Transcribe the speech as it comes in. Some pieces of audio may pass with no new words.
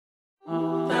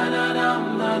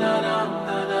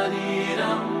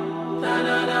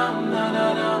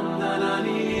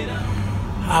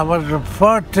I was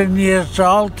 14 years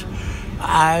old.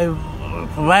 I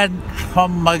went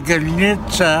from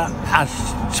Kloyniumus, a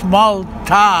small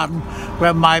town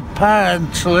where my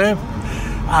parents lived.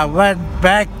 I went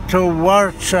back to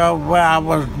Warsaw where I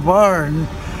was born.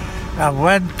 I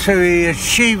went to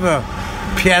Yeshiva,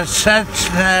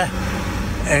 Piacezna,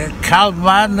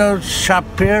 Kalman,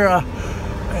 Shapira,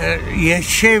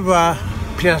 Yeshiva,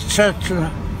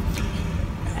 Piacezna,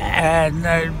 and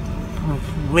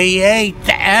we ate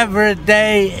every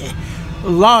day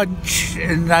lunch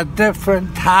in a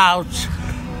different house.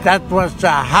 That was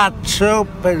a hot soup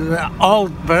and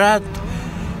old bread.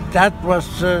 That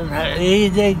was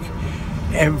eating.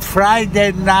 And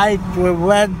Friday night we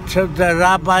went to the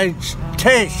rabbi's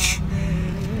tisch,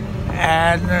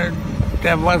 and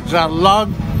there was a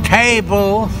long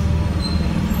table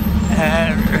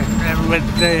with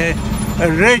the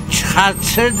rich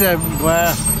Hasidim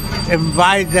were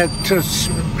invited to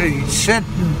be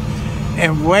sitting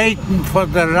and waiting for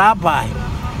the rabbi.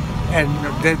 And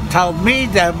the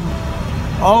Talmidim,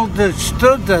 all the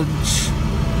students,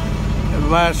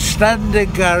 were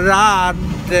standing around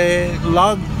the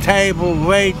long table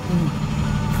waiting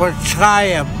for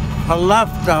Chaim, for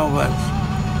leftovers.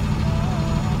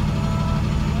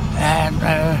 And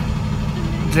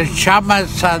the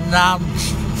Shamas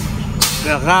announced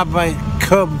the rabbi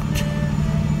kommt,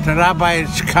 the rabbi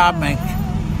is coming.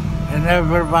 And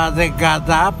everybody got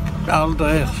up, all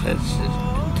the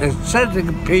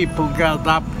sitting people got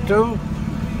up too,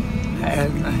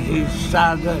 and he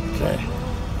started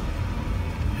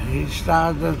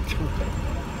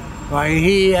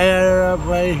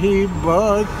Vahi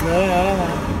boker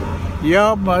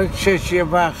Yom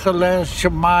sheshivachal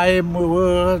shemaim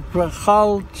u'et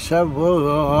v'chol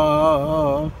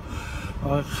tzavur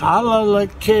v'chalal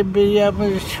kibiyam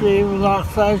shvim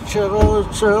lachta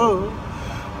shirosu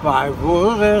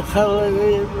v'ayvur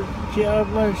chalim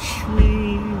yom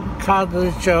shvim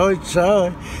kadosh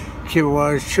otzoi ki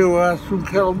washuas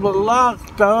v'kel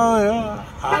malachta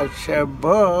Asher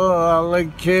bo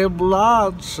alekim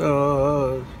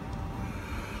latzos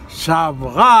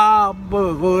Savra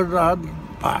b'guran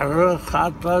Baruch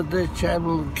atah Hashem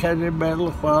Elokeinu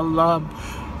melech haolam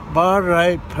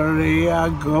Borei peri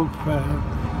hagufen.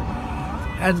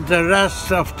 And the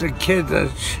rest of the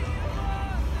kiddush.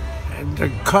 And the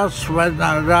kos went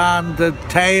around the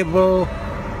table,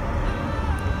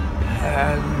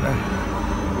 and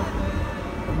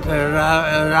the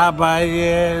rabbi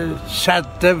said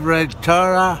divrei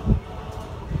Torah.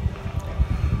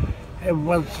 It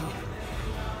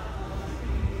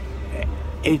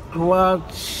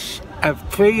was a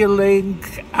feeling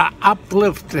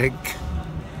uplifting.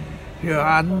 You're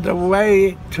on the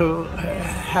way to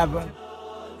heaven.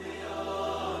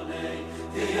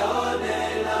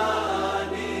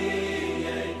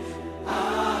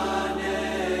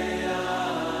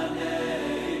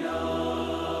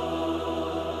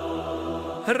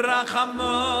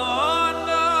 Rachamon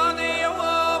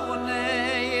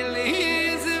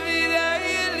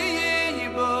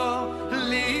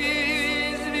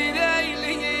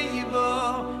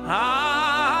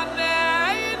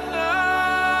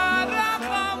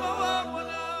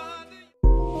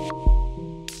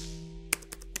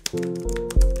Liz